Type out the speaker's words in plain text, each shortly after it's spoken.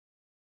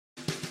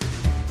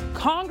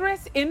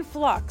Congress in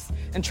flux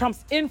and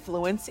Trump's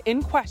influence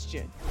in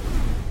question.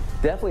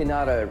 Definitely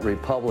not a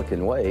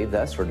Republican wave,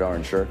 that's for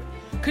darn sure.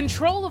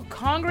 Control of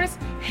Congress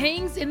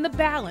hangs in the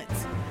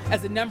balance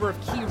as a number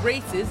of key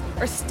races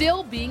are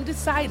still being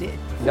decided.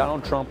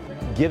 Donald Trump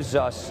gives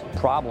us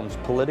problems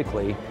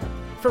politically.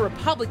 For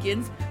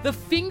Republicans, the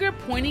finger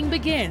pointing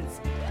begins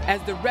as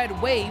the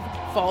red wave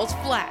falls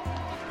flat,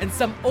 and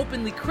some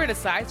openly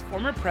criticize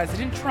former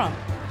President Trump.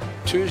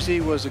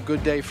 Tuesday was a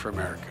good day for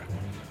America,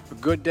 a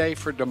good day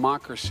for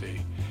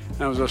democracy,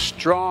 and it was a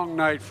strong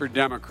night for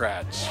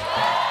Democrats.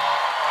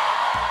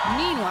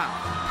 Meanwhile,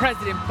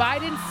 President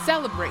Biden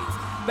celebrates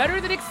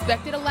better than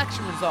expected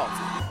election results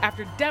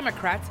after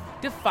Democrats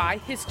defy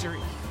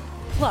history.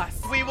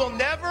 Plus, we will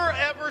never,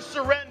 ever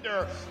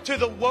surrender to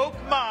the woke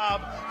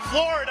mob.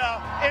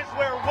 Florida is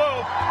where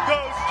woke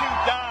goes to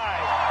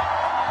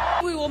die.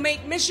 We will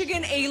make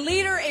Michigan a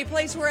leader, a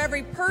place where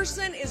every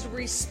person is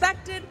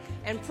respected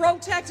and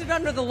protected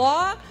under the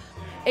law.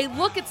 A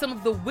look at some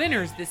of the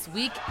winners this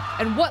week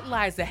and what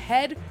lies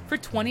ahead for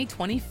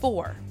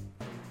 2024.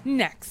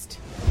 Next.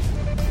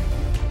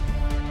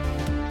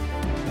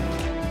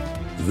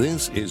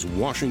 This is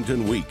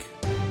Washington Week.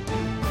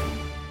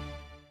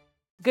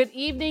 Good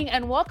evening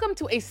and welcome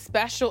to a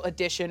special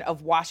edition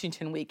of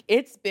Washington Week.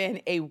 It's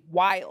been a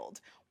wild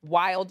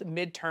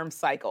midterm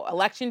cycle.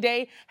 Election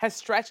day has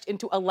stretched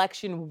into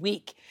election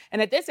week.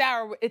 And at this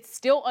hour, it's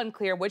still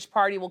unclear which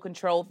party will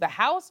control the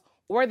House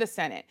or the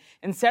Senate.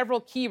 In several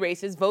key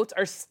races, votes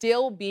are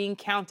still being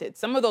counted.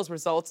 Some of those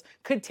results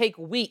could take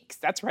weeks.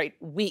 That's right,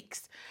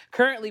 weeks.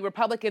 Currently,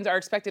 Republicans are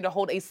expected to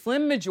hold a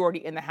slim majority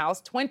in the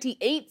House.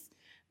 28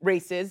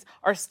 races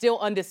are still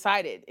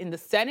undecided. In the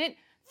Senate,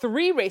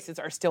 3 races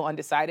are still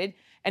undecided.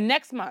 And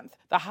next month,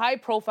 the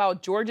high-profile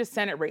Georgia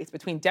Senate race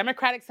between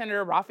Democratic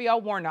Senator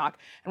Raphael Warnock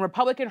and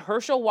Republican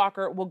Herschel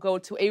Walker will go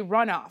to a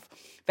runoff.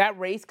 That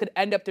race could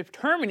end up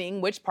determining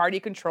which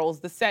party controls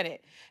the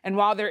Senate. And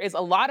while there is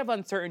a lot of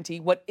uncertainty,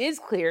 what is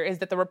clear is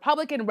that the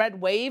Republican red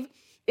wave,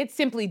 it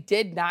simply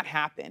did not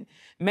happen.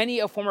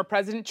 Many of former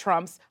President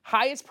Trump's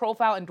highest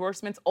profile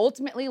endorsements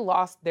ultimately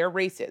lost their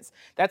races.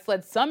 That's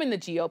led some in the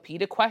GOP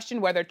to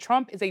question whether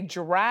Trump is a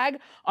drag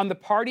on the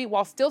party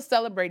while still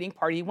celebrating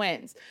party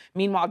wins.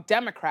 Meanwhile,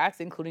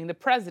 Democrats, including the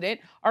president,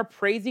 are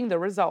praising the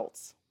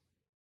results.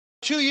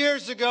 2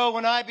 years ago,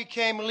 when I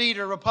became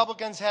leader,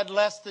 Republicans had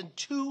less than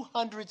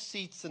 200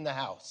 seats in the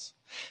House.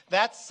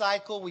 That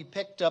cycle, we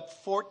picked up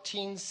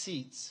 14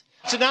 seats.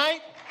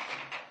 Tonight,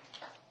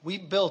 we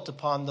built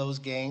upon those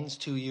gains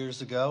 2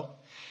 years ago,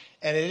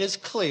 and it is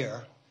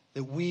clear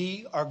that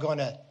we are going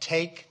to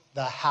take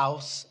the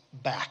House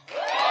back.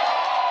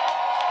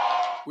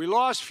 We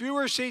lost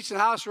fewer seats in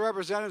the House of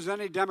Representatives than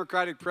any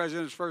Democratic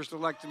president's first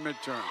elected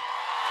midterm,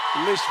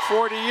 at least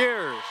 40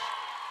 years.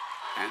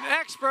 And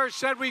experts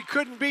said we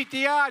couldn't beat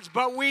the odds,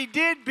 but we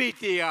did beat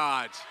the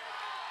odds.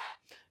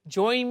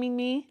 Joining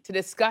me to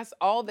discuss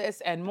all this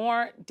and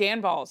more,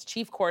 Dan Balz,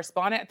 chief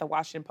correspondent at The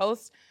Washington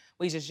Post,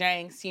 Weijia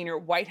Jiang, senior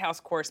White House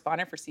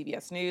correspondent for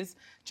CBS News,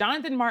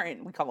 Jonathan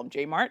Martin, we call him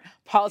J-Mart,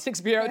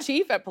 politics bureau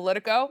chief at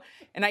Politico,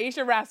 and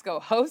Ayesha Rascoe,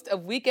 host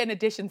of Weekend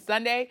Edition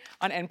Sunday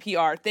on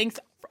NPR. Thanks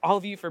for all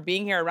of you for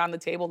being here around the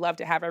table. Love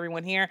to have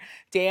everyone here.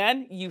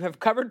 Dan, you have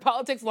covered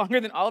politics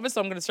longer than all of us,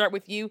 so I'm going to start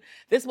with you.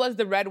 This was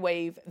the red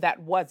wave that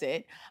was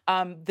it.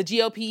 The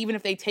GOP, even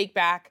if they take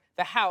back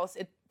the House,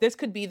 this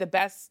could be the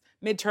best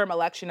midterm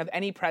election of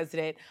any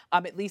president,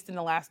 at least in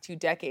the last 2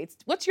 decades.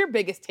 What's your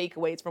biggest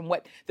takeaways from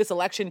what this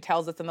election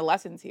tells us and the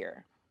lessons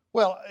here?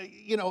 Well,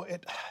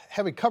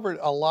 having covered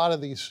a lot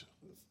of these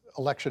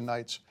election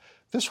nights,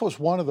 this was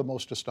one of the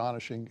most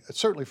astonishing,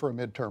 certainly for a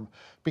midterm,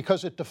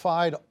 because it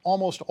defied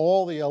almost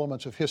all the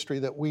elements of history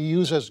that we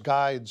use as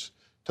guides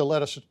to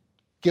let us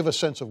give a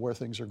sense of where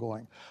things are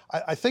going.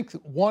 I think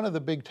one of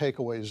the big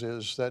takeaways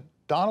is that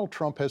Donald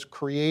Trump has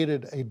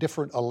created a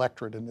different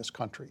electorate in this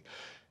country.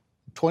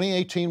 In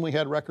 2018, we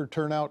had record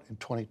turnout. In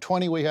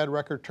 2020, we had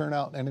record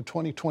turnout. And in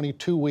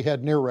 2022, we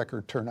had near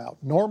record turnout.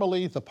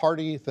 Normally, the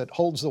party that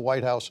holds the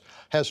White House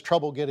has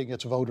trouble getting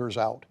its voters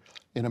out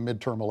in a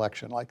midterm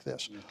election like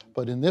this.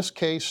 But in this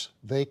case,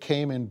 they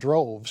came in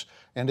droves,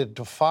 and it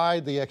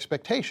defied the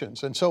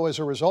expectations. And so as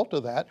a result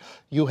of that,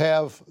 you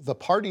have the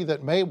party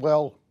that may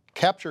well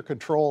capture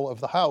control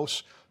of the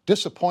House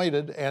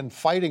disappointed and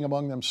fighting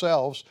among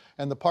themselves,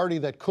 and the party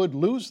that could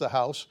lose the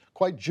House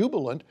quite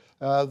jubilant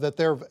that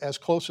they're as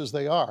close as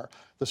they are.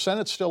 The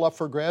Senate's still up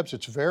for grabs.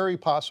 It's very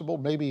possible,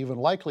 maybe even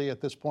likely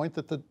at this point,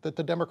 that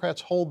the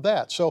Democrats hold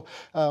that. So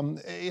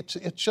it's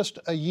just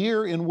a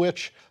year in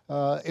which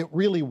it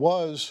really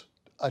was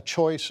a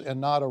choice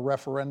and not a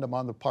referendum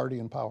on the party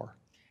in power.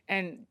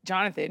 And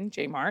Jonathan,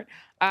 J-Mart,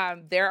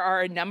 There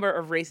are a number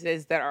of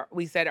races that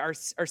we said are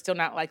still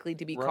not likely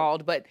to be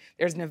called, but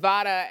there's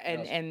Nevada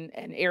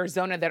and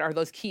Arizona that are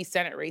those key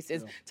Senate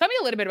races. Tell me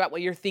a little bit about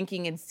what you're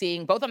thinking and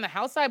seeing, both on the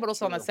House side, but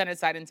also on the Senate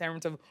side in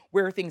terms of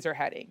where things are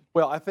heading.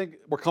 Well, I think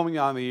we're coming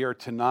on the air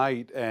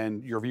tonight,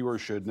 and your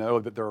viewers should know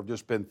that there have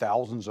just been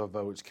thousands of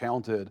votes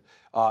counted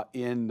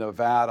in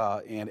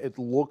Nevada, and it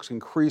looks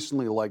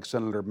increasingly like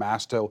Senator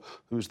Masto,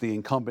 who's the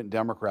incumbent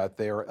Democrat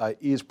there,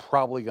 is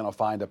probably going to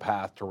find a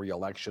path to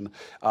re-election.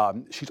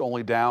 She's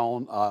only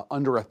down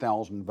under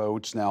 1,000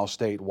 votes now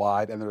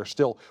statewide, and there are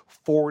still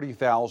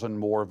 40,000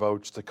 more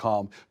votes to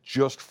come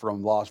just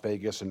from Las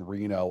Vegas and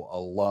Reno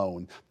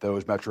alone,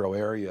 those metro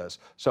areas.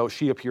 So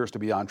she appears to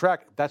be on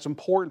track. That's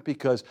important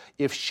because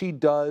if she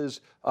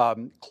does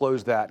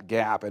close that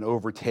gap and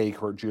overtake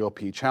her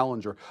GOP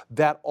challenger,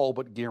 that all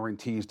but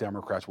guarantees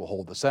Democrats will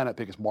hold the Senate,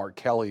 because Mark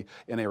Kelly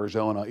in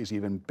Arizona is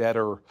even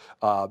better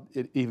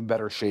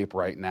shape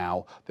right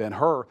now than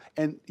her.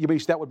 And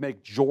that would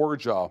make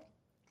Georgia,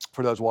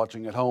 for those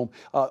watching at home,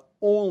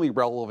 only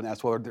relevant as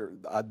to whether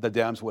the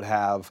Dems would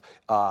have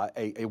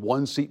a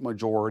one-seat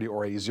majority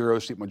or a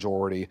zero-seat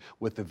majority,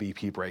 with the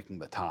VP breaking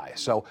the tie.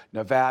 So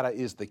Nevada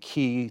is the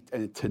key,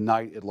 and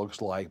tonight it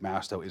looks like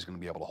Masto is going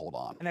to be able to hold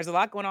on. And there's a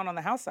lot going on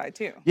the House side,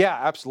 too. Yeah,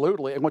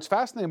 absolutely. And what's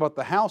fascinating about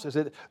the House is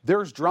that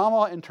there's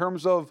drama in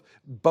terms of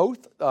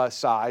both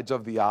sides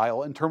of the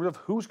aisle, in terms of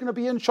who's going to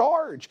be in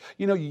charge.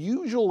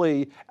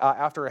 Usually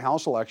after a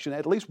House election,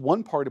 at least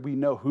one party, we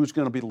know who's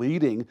going to be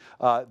leading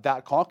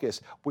that caucus.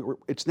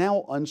 It's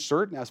now uncertain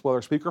as to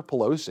whether Speaker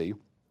Pelosi,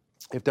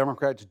 if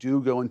Democrats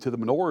do go into the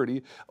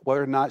minority,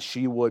 whether or not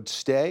she would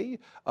stay,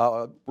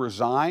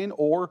 resign,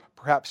 or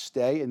perhaps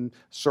stay and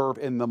serve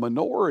in the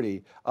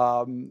minority,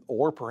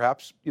 or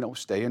perhaps,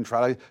 stay and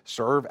try to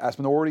serve as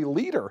minority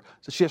leader.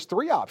 So she has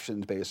three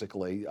options,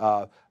 basically,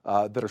 that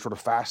are sort of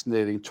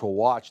fascinating to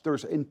watch.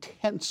 There's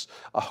intense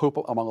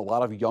hope among a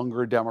lot of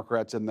younger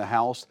Democrats in the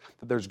House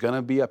that there's going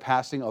to be a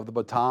passing of the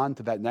baton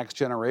to that next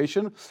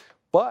generation.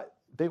 But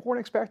they weren't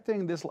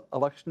expecting this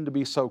election to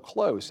be so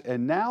close.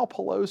 And now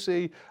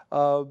Pelosi,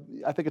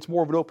 I think it's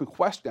more of an open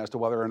question as to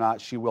whether or not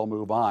she will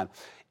move on.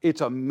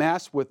 It's a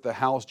mess with the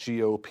House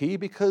GOP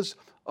because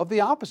of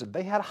the opposite.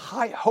 They had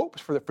high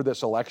hopes for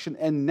this election,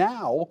 and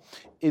now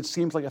it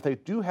seems like if they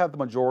do have the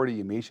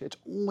majority, Amisha, it's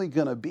only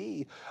going to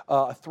be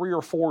a 3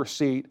 or 4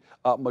 seat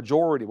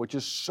majority, which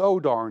is so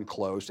darn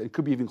close. It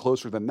could be even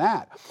closer than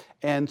that.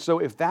 And so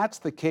if that's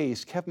the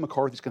case, Kevin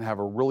McCarthy's going to have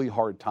a really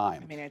hard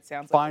time it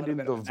sounds like finding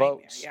the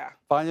votes,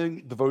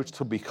 finding the votes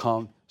to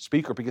become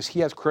Speaker, because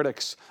he has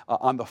critics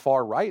on the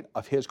far right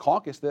of his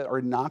caucus that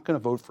are not going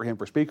to vote for him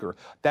for Speaker.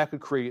 That could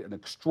create an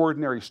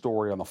extraordinary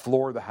story on the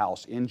floor of the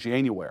House in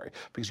January,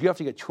 because you have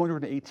to get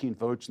 218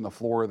 votes on the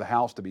floor of the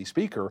House to be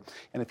Speaker.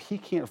 And if he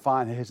can't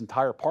find his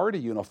entire party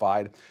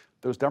unified,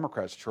 those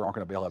Democrats sure aren't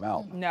going to bail him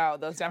out. No,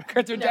 those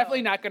Democrats are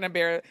definitely not going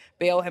to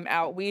bail him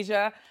out.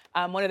 Weijia,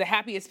 one of the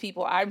happiest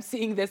people I'm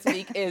seeing this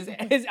week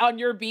is on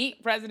your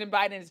beat. President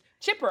Biden is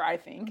chipper, I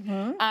think.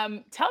 Mm-hmm.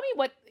 Tell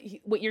me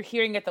what you're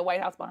hearing at the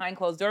White House behind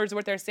closed doors,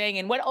 what they're saying,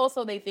 and what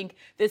also they think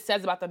this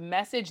says about the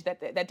message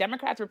that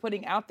Democrats were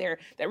putting out there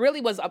that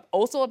really was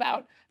also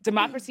about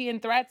democracy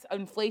and threats,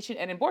 inflation,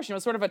 and abortion. It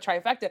was sort of a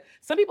trifecta.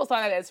 Some people saw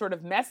that as sort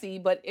of messy,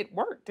 but it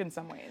worked in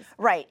some ways.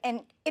 Right.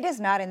 And it is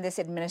not in this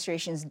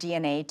administration's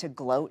DNA to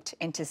gloat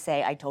and to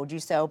say, I told you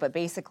so, but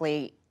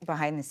basically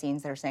behind the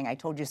scenes, they're saying, I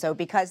told you so,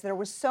 because there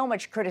was so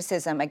much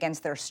criticism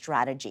against their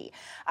strategy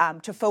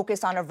to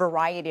focus on a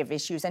variety of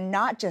issues and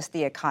not just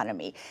the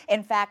economy.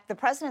 In fact, the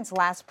president's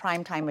last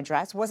primetime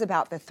address was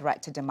about the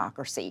threat to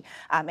democracy.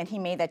 And he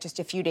made that just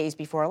a few days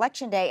before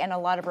Election Day. And a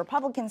lot of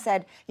Republicans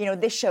said,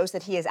 this shows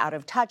that he is out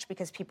of touch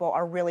because people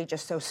are really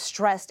just so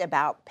stressed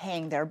about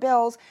paying their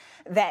bills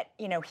that,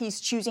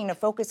 he's choosing to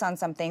focus on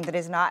something that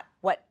is not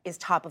what is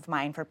top of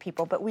mind for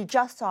people. But we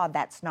just saw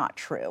that's not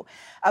true.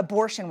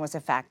 Abortion was a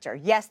factor.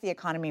 Yes, the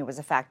economy was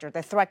a factor.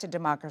 The threat to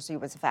democracy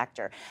was a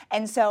factor.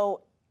 And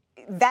so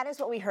that is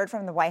what we heard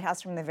from the White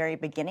House from the very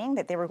beginning,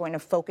 that they were going to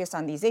focus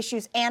on these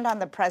issues and on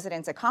the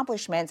president's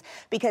accomplishments,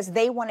 because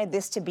they wanted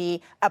this to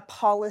be a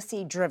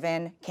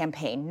policy-driven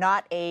campaign,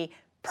 not a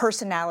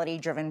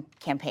personality-driven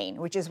campaign,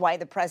 which is why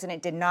the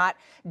president did not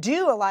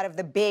do a lot of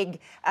the big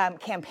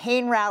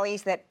campaign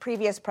rallies that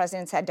previous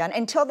presidents had done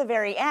until the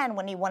very end,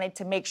 when he wanted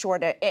to make sure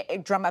to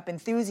drum up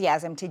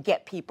enthusiasm to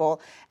get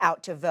people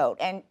out to vote.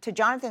 And to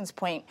Jonathan's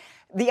point,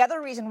 the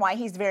other reason why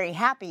he's very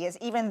happy is,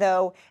 even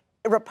though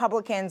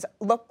Republicans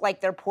look like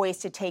they're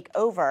poised to take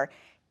over,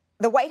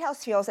 the White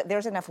House feels that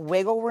there's enough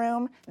wiggle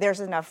room, there's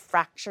enough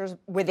fractures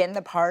within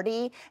the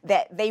party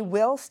that they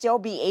will still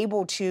be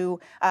able to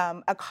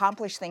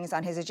accomplish things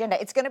on his agenda.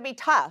 It's going to be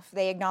tough,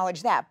 they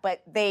acknowledge that,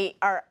 but they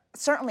are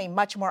certainly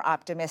much more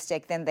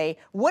optimistic than they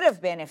would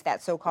have been if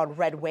that so-called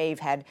red wave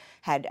had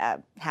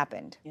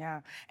happened.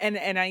 Yeah, and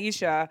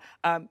Aisha,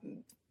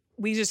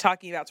 we just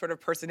talking about sort of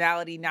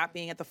personality not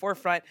being at the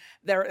forefront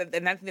there,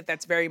 and I think that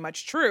that's very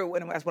much true,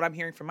 and that's what I'm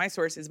hearing from my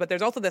sources. But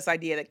there's also this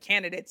idea that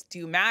candidates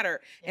do matter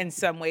in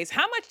some ways.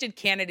 How much did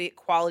candidate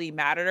quality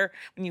matter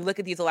when you look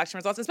at these election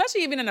results,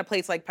 especially even in a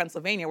place like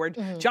Pennsylvania, where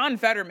John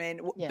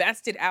Fetterman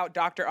bested out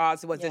Dr.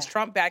 Oz, who was this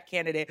Trump-backed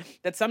candidate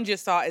that some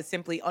just saw as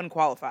simply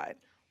unqualified?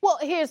 Well,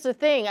 here's the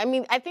thing. I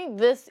mean, I think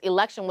this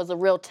election was a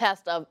real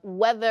test of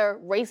whether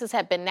races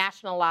had been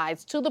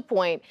nationalized to the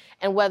point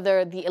and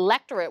whether the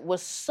electorate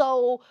was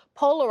so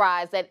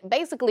polarized that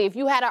basically if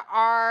you had an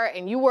R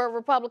and you were a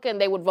Republican,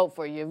 they would vote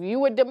for you. If you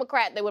were a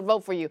Democrat, they would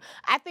vote for you.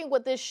 I think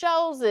what this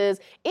shows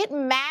is it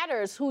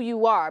matters who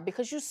you are,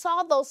 because you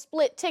saw those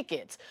split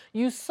tickets.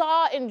 You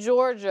saw in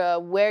Georgia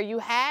where you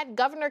had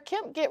Governor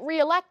Kemp get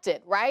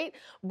reelected, right?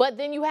 But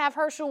then you have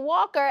Herschel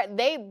Walker.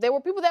 There were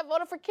people that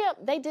voted for Kemp.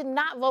 They did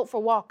not vote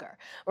for Walker,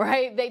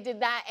 right? They did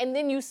not. And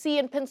then you see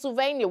in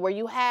Pennsylvania where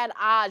you had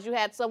Oz, you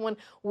had someone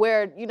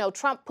where, you know,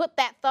 Trump put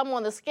that thumb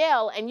on the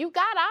scale and you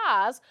got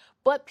Oz,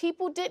 but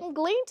people didn't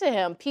glean to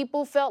him.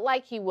 People felt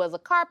like he was a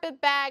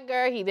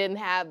carpetbagger. He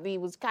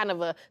was kind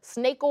of a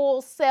snake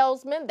oil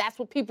salesman. That's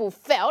what people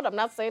felt. I'm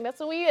not saying that's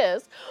who he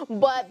is,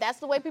 but that's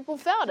the way people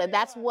felt. And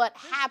that's what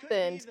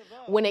happened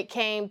when it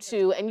came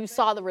to, and you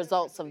saw the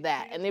results of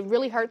that. And it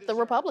really hurt the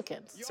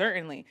Republicans.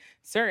 Certainly.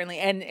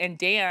 And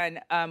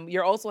Dan,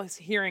 you're also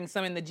hearing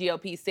some in the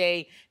GOP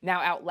say now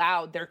out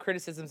loud their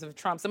criticisms of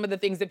Trump. Some of the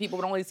things that people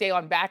would only say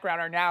on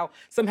background are now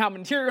somehow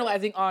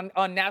materializing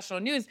on national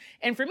news.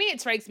 And for me,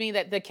 it strikes me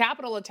that the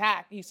Capitol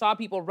attack, you saw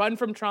people run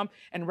from Trump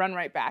and run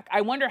right back.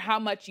 I wonder how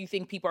much you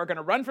think people are going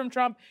to run from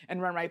Trump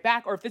and run right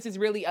back, or if this is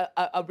really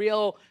a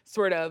real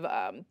sort of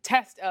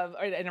test of,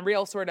 and a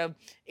real sort of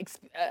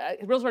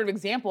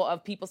example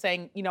of people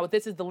saying, you know,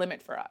 this is the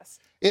limit for us.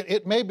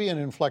 It may be an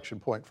inflection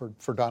point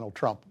for Donald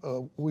Trump.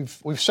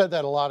 We've said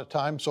that a lot of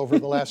times over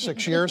the last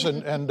 6 years,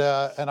 and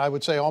I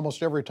would say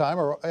almost every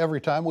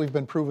time we've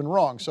been proven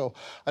wrong. So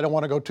I don't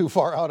want to go too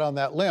far out on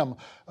that limb,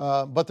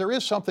 but there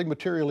is something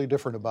materially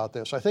different about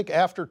this. I think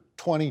after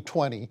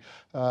 2020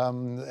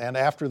 and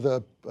after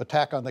the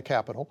attack on the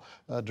Capitol,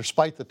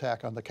 despite the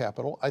attack on the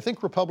Capitol, I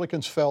think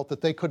Republicans felt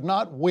that they could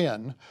not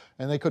win,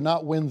 and they could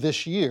not win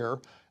this year,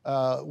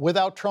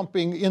 without Trump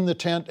being in the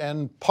tent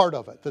and part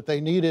of it, that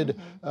they needed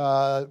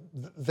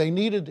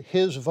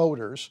his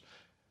voters.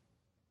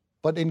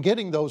 But in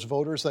getting those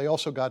voters, they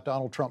also got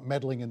Donald Trump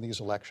meddling in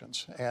these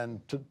elections.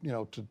 And to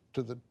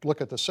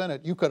look at the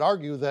Senate, you could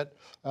argue that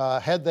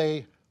had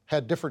they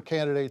had different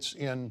candidates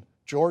in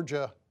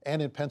Georgia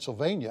and in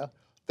Pennsylvania,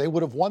 they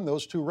would have won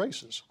those two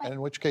races, and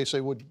in which case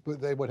they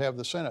would have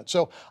the Senate.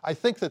 So I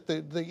think that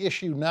the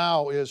issue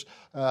now is,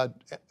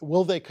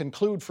 will they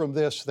conclude from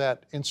this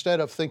that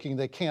instead of thinking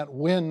they can't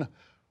win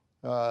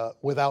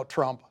without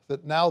Trump,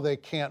 that now they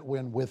can't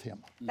win with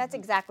him? That's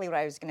exactly what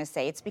I was going to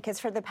say. It's because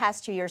for the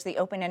past 2 years, the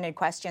open-ended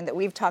question that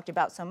we've talked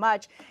about so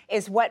much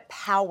is what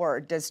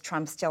power does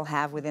Trump still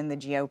have within the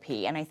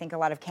GOP? And I think a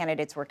lot of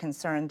candidates were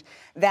concerned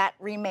that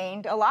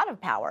remained a lot of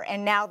power.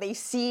 And now they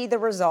see the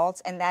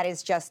results, and that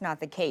is just not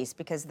the case,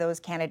 because those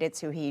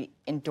candidates who he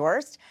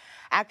endorsed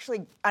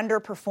actually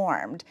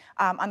underperformed.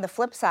 On the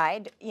flip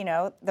side, you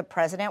know, the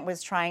president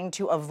was trying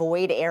to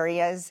avoid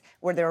areas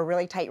where there were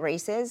really tight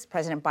races,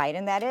 President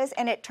Biden, that is,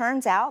 and it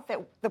turns out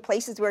that the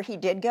places where he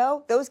did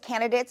go, those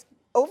candidates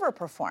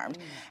overperformed.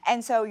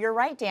 And so you're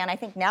right, Dan. I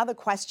think now the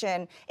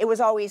question, it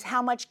was always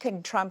how much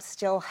can Trump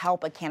still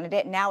help a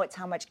candidate? Now it's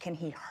how much can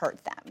he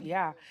hurt them?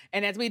 Yeah.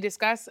 And as we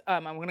discuss,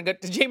 I'm going to go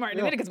to Jay Martin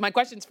in a minute because my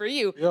question's for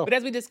you. But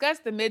as we discuss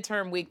the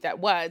midterm week that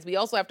was, we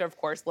also have to, of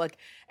course, look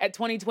at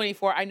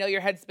 2024. I know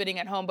your head's spinning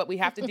at home, but we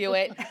have to do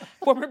it.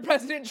 Former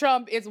President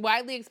Trump is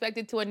widely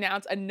expected to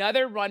announce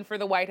another run for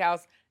the White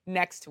House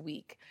next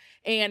week.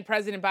 And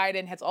President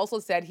Biden has also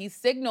said, he's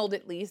signaled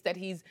at least that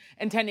he's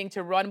intending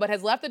to run, but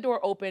has left the door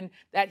open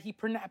that he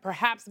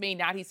perhaps may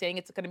not. He's saying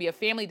it's going to be a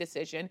family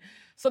decision.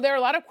 So there are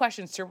a lot of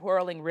questions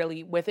swirling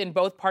really within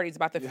both parties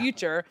about the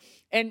future.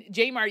 And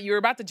Jamar, you're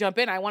about to jump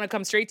in. I want to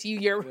come straight to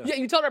you.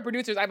 You told our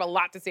producers I have a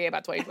lot to say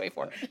about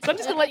 2024. So I'm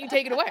just going to let you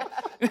take it away.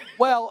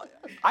 Well,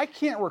 I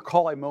can't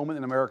recall a moment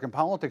in American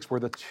politics where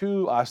the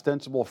two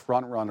ostensible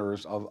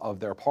frontrunners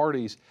of their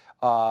parties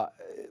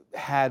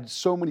had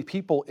so many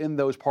people in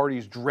those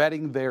parties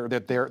dreading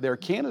their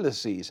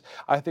candidacies.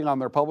 I think on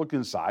the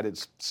Republican side,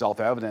 it's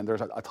self-evident.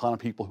 There's a ton of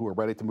people who are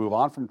ready to move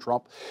on from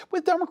Trump.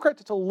 With Democrats,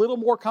 it's a little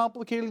more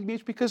complicated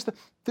because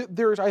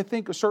there's, I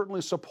think,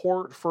 certainly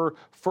support for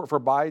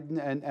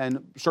Biden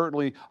and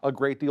certainly a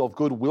great deal of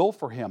goodwill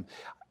for him.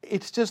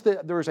 It's just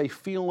that there's a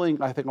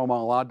feeling, I think,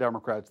 among a lot of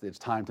Democrats that it's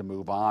time to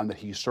move on, that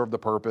he served the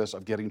purpose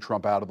of getting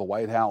Trump out of the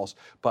White House,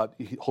 but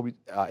he'll be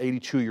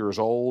 82 years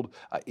old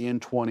in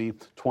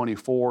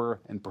 2024,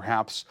 and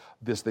perhaps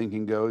this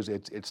thinking goes,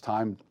 it's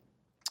time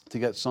to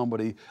get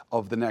somebody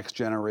of the next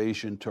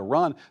generation to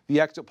run. The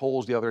exit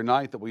polls the other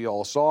night that we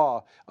all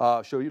saw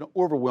show,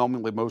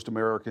 overwhelmingly most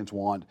Americans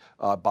want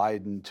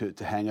Biden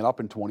to hang it up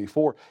in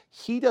 24.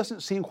 He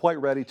doesn't seem quite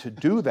ready to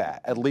do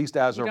that, at least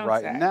as of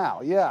right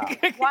now. Yeah.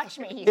 Watch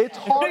me. It's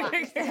hard.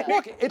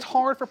 Look, it's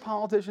hard for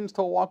politicians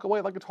to walk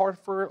away, like it's hard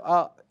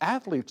for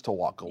athletes to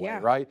walk away,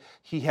 right?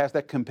 He has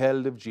that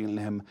competitive gene in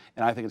him,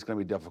 and I think it's going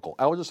to be difficult.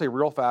 I will just say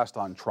real fast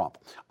on Trump.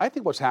 I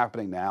think what's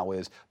happening now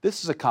is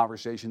this is a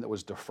conversation that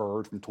was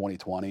deferred from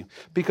 2020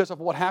 because of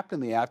what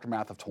happened in the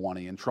aftermath of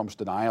 20 and Trump's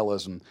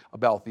denialism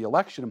about the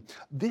election.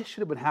 This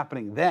should have been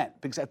happening then,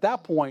 because at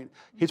that point,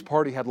 his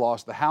party had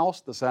lost the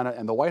House, the Senate,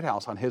 and the White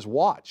House on his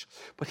watch.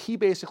 But he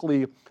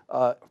basically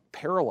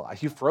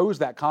paralyzed. He froze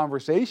that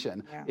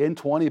conversation in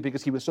 20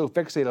 because he was so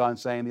fixated on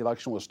saying the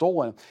election was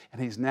stolen,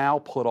 and he's now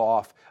put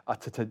off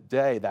to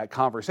today that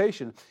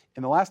conversation.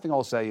 And the last thing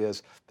I'll say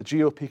is the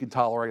GOP can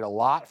tolerate a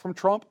lot from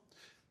Trump,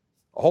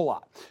 a whole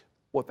lot.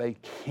 What they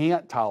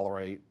can't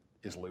tolerate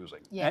is losing.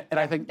 And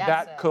I think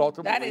that could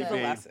ultimately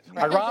be,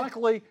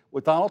 ironically,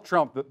 with Donald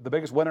Trump, the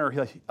biggest winner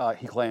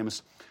he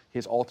claims,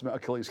 his ultimate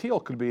Achilles heel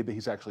could be that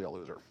he's actually a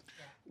loser.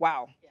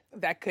 Wow.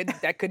 That could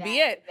be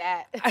it.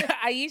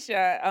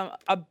 Aisha,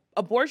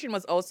 abortion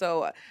was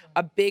also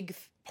a big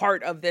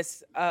part of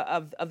this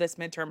this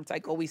midterm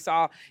cycle. We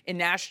saw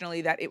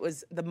nationally that it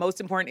was the most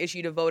important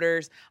issue to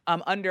voters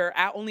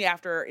only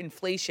after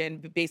inflation,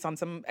 based on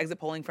some exit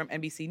polling from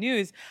NBC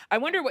News. I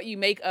wonder what you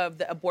make of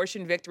the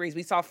abortion victories.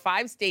 We saw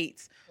 5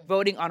 states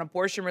voting on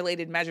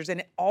abortion-related measures,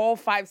 and all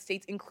 5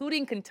 states,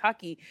 including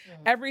Kentucky,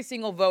 every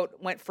single vote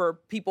went for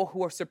people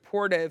who are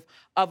supportive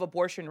of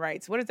abortion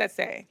rights. What does that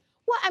say?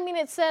 Well, I mean,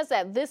 it says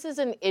that this is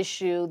an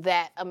issue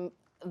that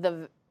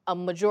a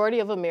majority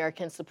of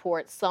Americans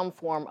support some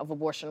form of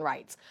abortion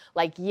rights.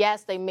 Like,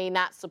 yes, they may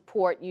not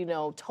support,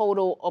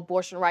 total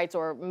abortion rights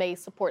or may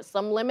support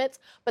some limits,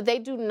 but they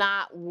do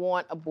not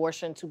want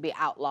abortion to be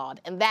outlawed.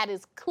 And that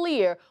is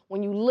clear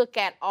when you look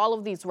at all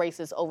of these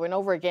races over and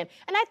over again.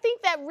 And I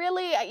think that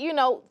really,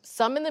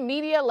 some in the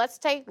media, let's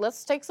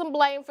take some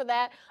blame for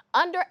that,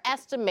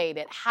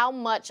 underestimated how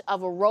much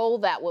of a role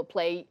that would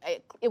play.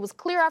 It was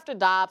clear after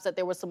Dobbs that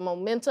there was some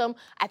momentum.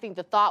 I think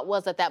the thought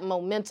was that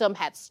momentum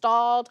had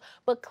stalled,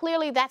 but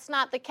clearly that's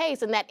not the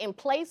case, and that in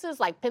places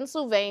like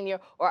Pennsylvania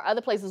or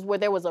other places where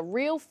there was a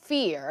real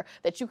fear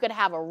that you could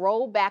have a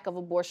rollback of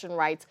abortion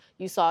rights,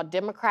 you saw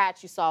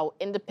Democrats, you saw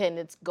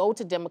independents go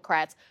to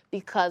Democrats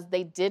because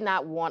they did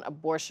not want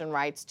abortion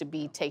rights to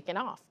be taken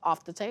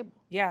off the table.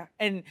 Yeah,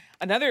 and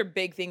another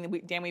big thing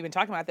that Dan, we've been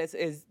talking about this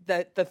is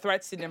the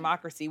threats to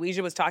democracy.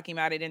 Weijia was talking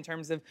about it in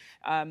terms of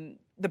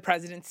the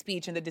president's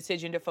speech and the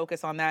decision to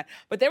focus on that.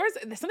 But there was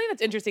something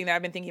that's interesting that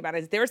I've been thinking about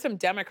is there are some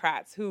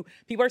Democrats who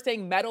people are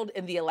saying meddled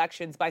in the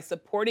elections by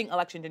supporting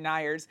election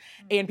deniers,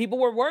 and people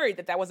were worried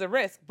that was a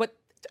risk. But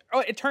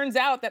it turns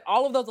out that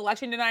all of those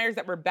election deniers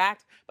that were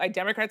backed by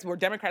Democrats, where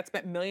Democrats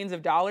spent millions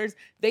of dollars,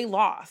 they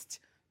lost.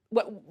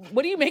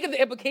 What do you make of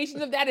the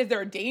implications of that? Is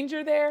there a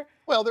danger there?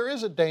 Well, there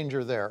is a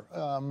danger there,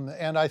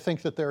 and I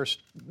think that there's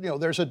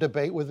a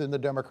debate within the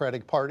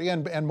Democratic Party,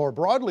 and more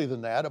broadly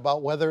than that,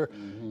 about whether,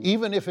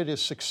 even if it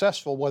is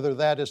successful, whether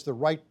that is the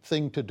right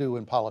thing to do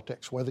in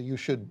politics, whether you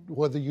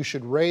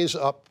should raise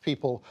up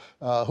people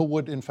who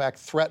would in fact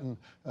threaten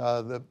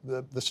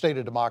the state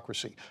of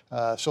democracy.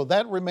 So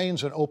that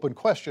remains an open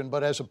question.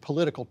 But as a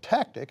political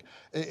tactic,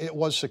 it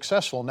was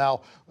successful.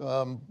 Now,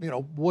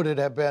 would it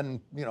have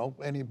been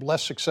any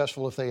less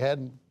successful if they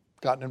hadn't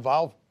gotten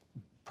involved?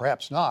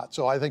 Perhaps not.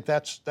 So I think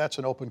that's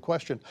an open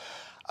question.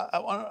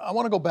 I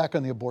want to go back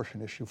on the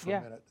abortion issue for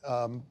a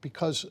minute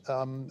because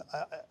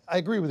I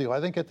agree with you. I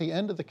think at the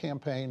end of the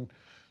campaign,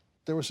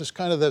 there was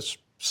this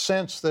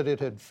sense that it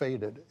had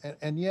faded,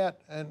 and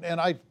yet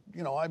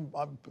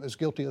I'm as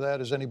guilty of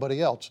that as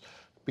anybody else,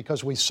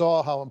 because we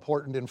saw how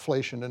important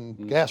inflation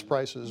and gas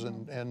prices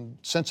and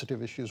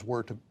sensitive issues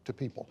were to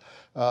people.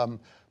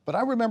 But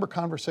I remember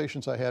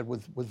conversations I had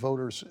with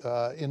voters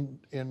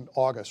in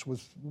August,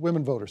 with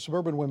women voters,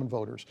 suburban women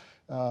voters,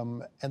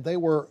 and they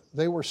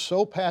were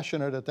so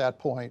passionate at that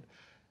point.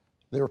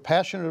 They were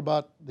passionate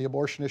about the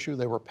abortion issue.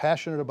 They were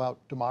passionate about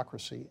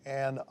democracy.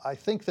 And I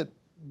think that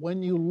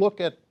when you look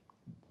at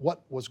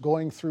what was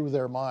going through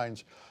their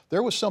minds,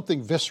 there was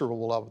something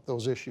visceral about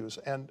those issues.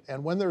 And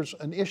when there's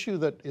an issue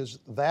that is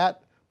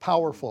that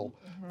powerful,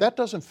 that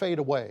doesn't fade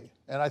away.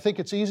 And I think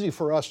it's easy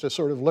for us to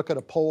sort of look at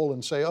a poll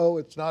and say, oh,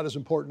 it's not as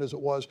important as it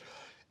was.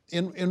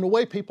 In the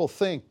way people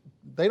think,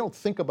 they don't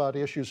think about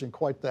issues in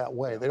quite that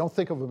way. They don't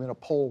think of them in a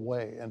poll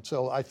way. And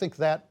so I think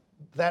that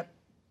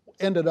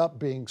ended up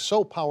being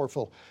so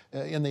powerful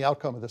in the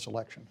outcome of this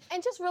election.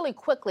 And just really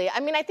quickly, I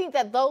mean, I think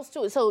that those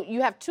two, so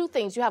you have two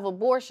things. You have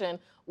abortion,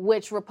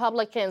 which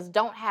Republicans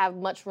don't have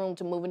much room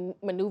to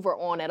maneuver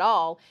on at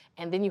all,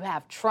 and then you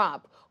have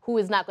Trump, who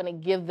is not going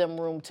to give them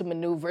room to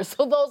maneuver.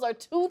 So those are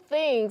two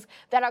things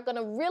that are going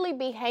to really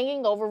be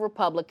hanging over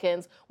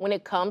Republicans when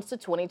it comes to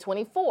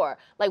 2024.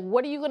 Like,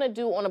 what are you going to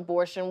do on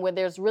abortion where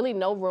there's really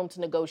no room to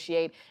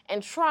negotiate?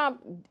 And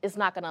Trump is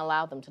not going to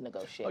allow them to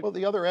negotiate. Well,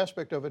 the other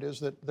aspect of it is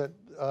that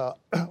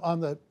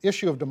on the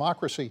issue of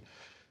democracy,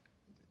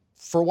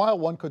 for a while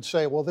one could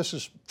say, well, this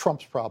is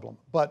Trump's problem.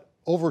 But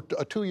over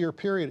a 2-year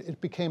period, it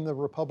became the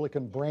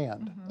Republican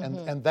brand.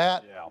 And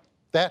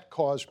that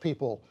caused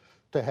people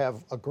to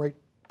have a great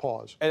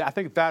pause. And I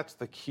think that's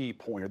the key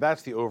point, or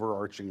that's the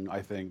overarching,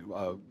 I think,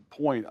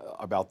 point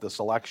about this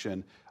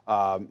election.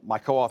 My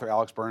co-author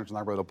Alex Burns and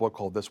I wrote a book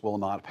called This Will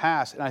Not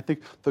Pass. And I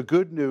think the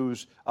good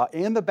news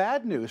and the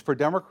bad news for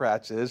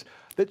Democrats is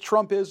that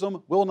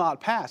Trumpism will not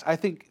pass. I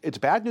think it's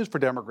bad news for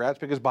Democrats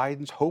because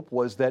Biden's hope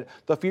was that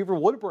the fever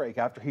would break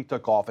after he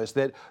took office,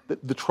 that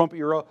the Trump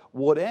era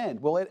would end.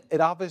 Well,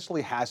 it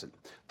obviously hasn't.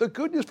 The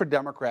good news for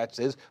Democrats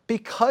is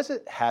because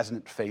it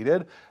hasn't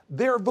faded,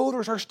 their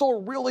voters are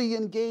still really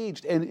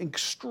engaged and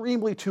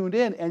extremely tuned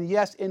in. And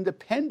yes,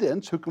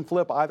 independents who can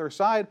flip either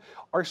side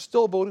are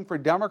still voting for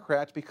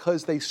Democrats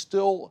because they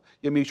still,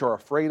 Yamiche, are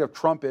afraid of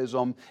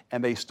Trumpism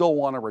and they still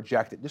want to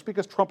reject it. Just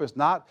because Trump is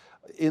not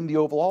in the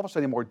Oval Office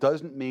anymore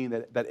doesn't mean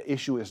that that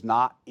issue is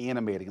not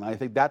animating. And I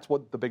think that's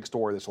what the big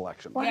story of this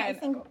election. Well, I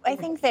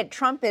think that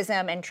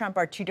Trumpism and Trump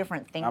are two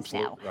different things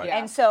Absolutely, now. right.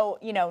 And so,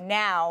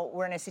 now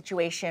we're in a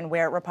situation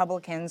where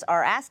Republicans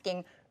are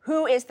asking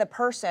who is the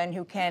person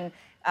who can,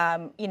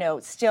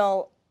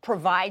 still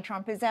provide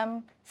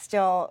Trumpism,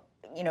 still,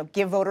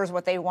 give voters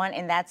what they want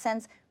in that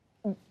sense.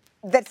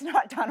 That's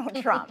not Donald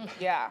Trump.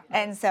 Yeah.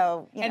 And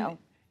so,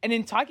 And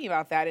in talking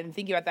about that and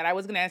thinking about that, I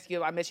was going to ask you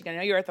about Michigan. I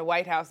know you're at the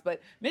White House,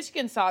 but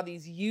Michigan saw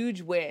these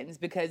huge wins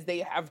because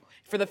they have,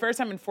 for the first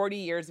time in 40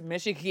 years,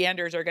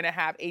 Michiganders are going to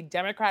have a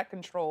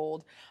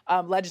Democrat-controlled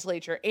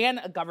legislature and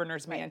a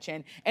governor's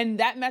mansion. And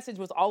that message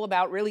was all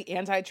about really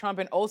anti-Trump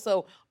and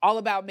also all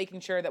about making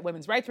sure that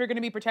women's rights were going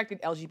to be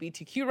protected,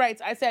 LGBTQ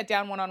rights. I sat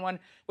down one-on-one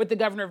with the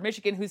governor of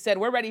Michigan who said,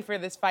 we're ready for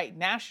this fight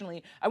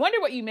nationally. I wonder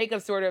what you make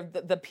of sort of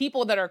the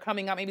people that are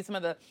coming up, maybe some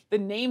of the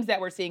names that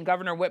we're seeing,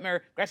 Governor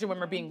Whitmer, Gretchen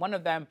Whitmer being one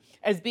of them,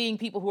 as being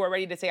people who are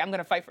ready to say, I'm going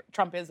to fight for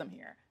Trumpism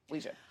here.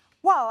 Alicia.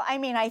 Well,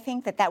 I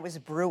think that was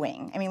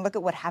brewing. Look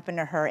at what happened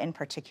to her in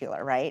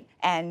particular, right?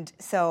 And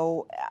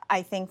so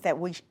I think that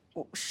we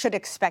should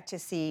expect to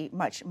see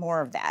much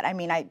more of that.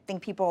 I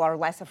think people are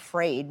less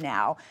afraid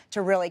now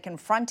to really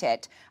confront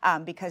it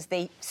because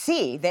they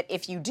see that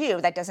if you do,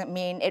 that doesn't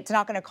mean it's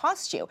not going to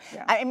cost you.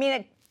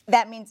 Yeah.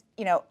 That means,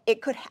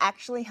 it could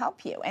actually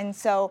help you. And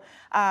so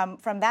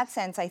from that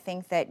sense, I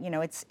think that,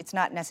 it's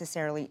not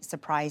necessarily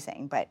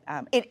surprising, but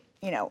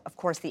of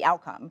course, the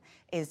outcome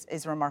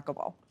is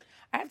remarkable.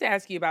 I have to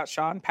ask you about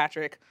Sean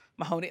Patrick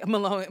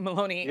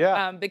Maloney,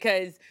 Yeah.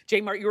 Because Jay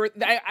Mark,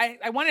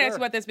 I wanted to ask you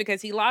about this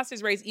because he lost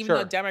his race even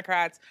though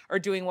Democrats are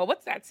doing well.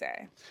 What's that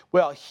say?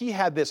 Well, he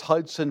had this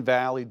Hudson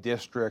Valley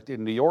district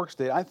in New York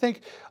State. I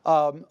think,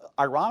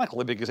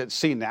 ironically, because it's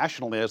seen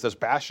nationally as this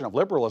bastion of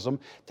liberalism,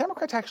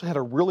 Democrats actually had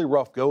a really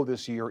rough go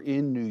this year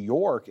in New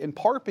York, in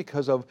part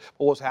because of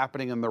what was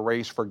happening in the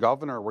race for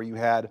governor, where you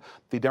had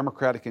the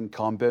Democratic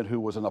incumbent who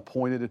was an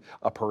appointed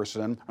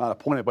person, not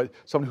appointed, but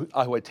someone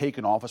who had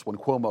taken office when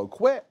Cuomo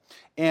quit,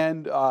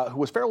 and who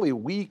was fairly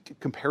weak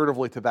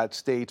comparatively to that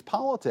state's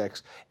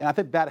politics. And I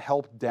think that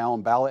helped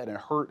down ballot and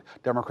it hurt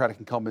Democratic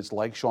incumbents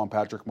like Sean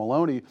Patrick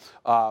Maloney.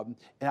 And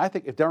I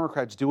think if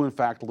Democrats do in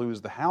fact lose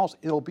the House,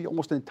 it'll be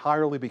almost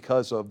entirely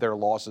because of their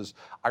losses,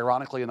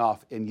 ironically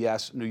enough, in,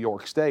 yes, New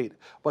York State.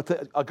 But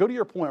to go to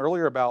your point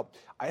earlier about,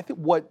 I think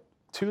what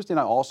Tuesday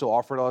night also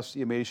offered us,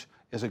 Yamiche,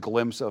 is a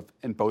glimpse of,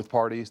 in both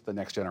parties, the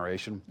next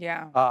generation.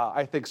 Yeah.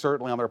 I think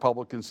certainly on the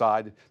Republican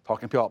side,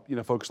 talking about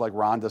folks like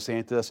Ron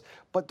DeSantis,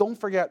 but don't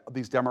forget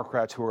these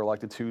Democrats who were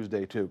elected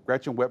Tuesday too.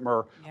 Gretchen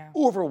Whitmer,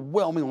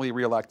 overwhelmingly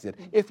reelected.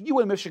 If you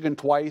win Michigan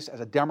twice as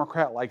a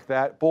Democrat like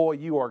that, boy,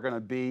 you are going to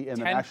be in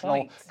the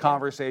national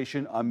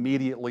conversation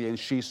immediately, and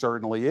she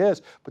certainly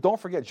is. But don't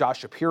forget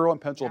Josh Shapiro in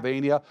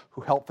Pennsylvania, who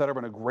helped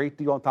Fetterman a great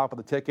deal on top of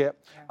the ticket.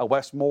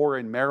 Wes Moore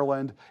in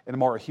Maryland, and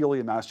Maura Healey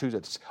in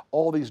Massachusetts.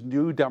 All these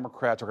new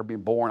Democrats are going to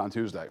be born on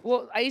Tuesday.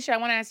 Well, Aisha, I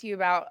want to ask you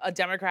about a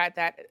Democrat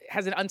that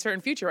has an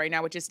uncertain future right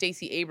now, which is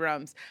Stacey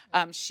Abrams.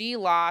 She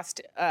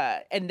lost,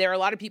 and there are a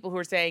lot of people who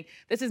are saying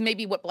this is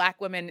maybe what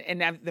black women,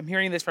 and I'm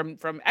hearing this from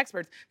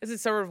experts, this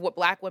is sort of what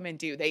black women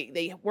do.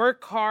 They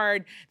work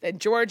hard. That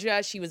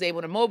Georgia, she was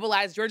able to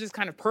mobilize. Georgia's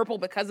kind of purple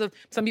because of,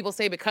 some people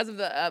say because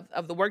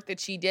of the work that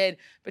she did,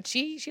 but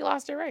she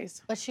lost her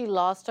race. But she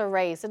lost her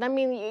race.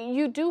 And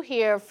you do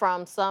hear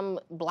from some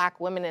black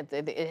women,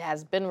 it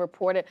has been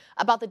reported,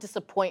 about the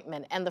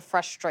disappointment and the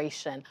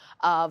frustration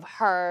of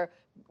her,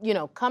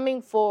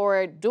 coming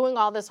forward, doing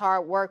all this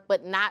hard work,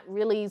 but not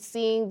really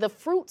seeing the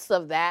fruits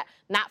of that,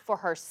 not for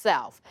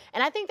herself.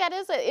 And I think that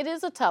it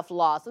is a tough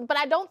loss. But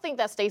I don't think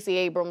that Stacey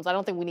Abrams, I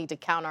don't think we need to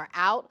count her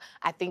out.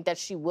 I think that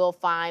she will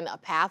find a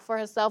path for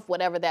herself,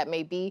 whatever that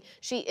may be.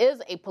 She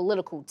is a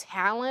political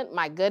talent,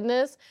 my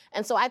goodness.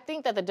 And so I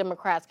think that the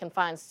Democrats can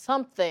find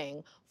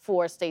something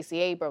for Stacey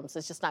Abrams.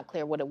 It's just not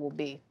clear what it will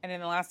be. And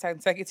in the last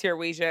 10 seconds here,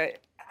 Weijia,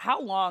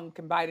 how long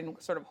can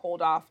Biden sort of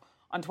hold off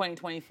on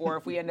 2024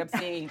 if we end up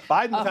seeing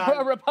Biden time.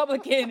 a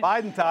Republican?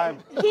 Biden time.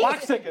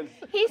 Clock's ticking.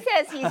 He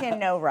says he's in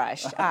no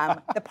rush.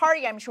 The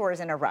party, I'm sure,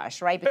 is in a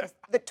rush, right? Because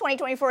the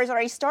 2024 has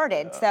already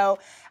started. So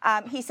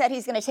he said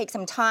he's going to take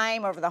some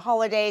time over the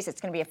holidays.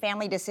 It's going to be a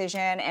family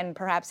decision, and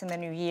perhaps in the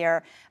new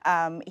year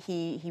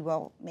he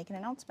will make an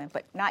announcement,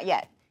 but not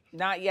yet.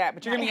 Not yet,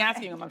 but you're going to be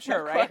asking him, I'm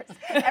sure, right?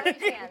 Every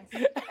chance.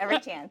 Every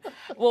chance.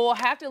 Well, we'll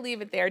have to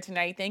leave it there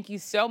tonight. Thank you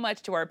so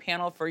much to our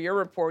panel for your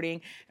reporting,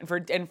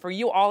 and for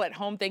you all at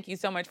home, thank you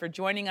so much for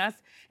joining us.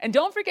 And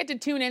don't forget to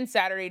tune in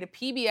Saturday to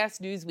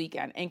PBS News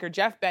Weekend. Anchor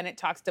Jeff Bennett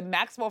talks to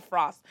Maxwell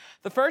Frost,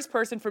 the first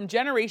person from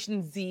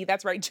Generation Z,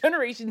 that's right,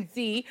 Generation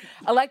Z,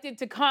 elected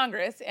to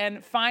Congress.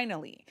 And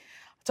finally,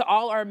 to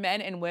all our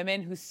men and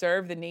women who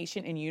serve the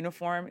nation in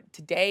uniform,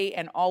 today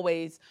and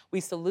always, we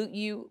salute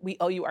you. We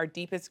owe you our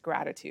deepest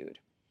gratitude.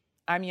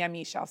 I'm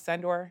Yamiche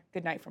Alcindor.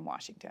 Good night from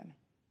Washington.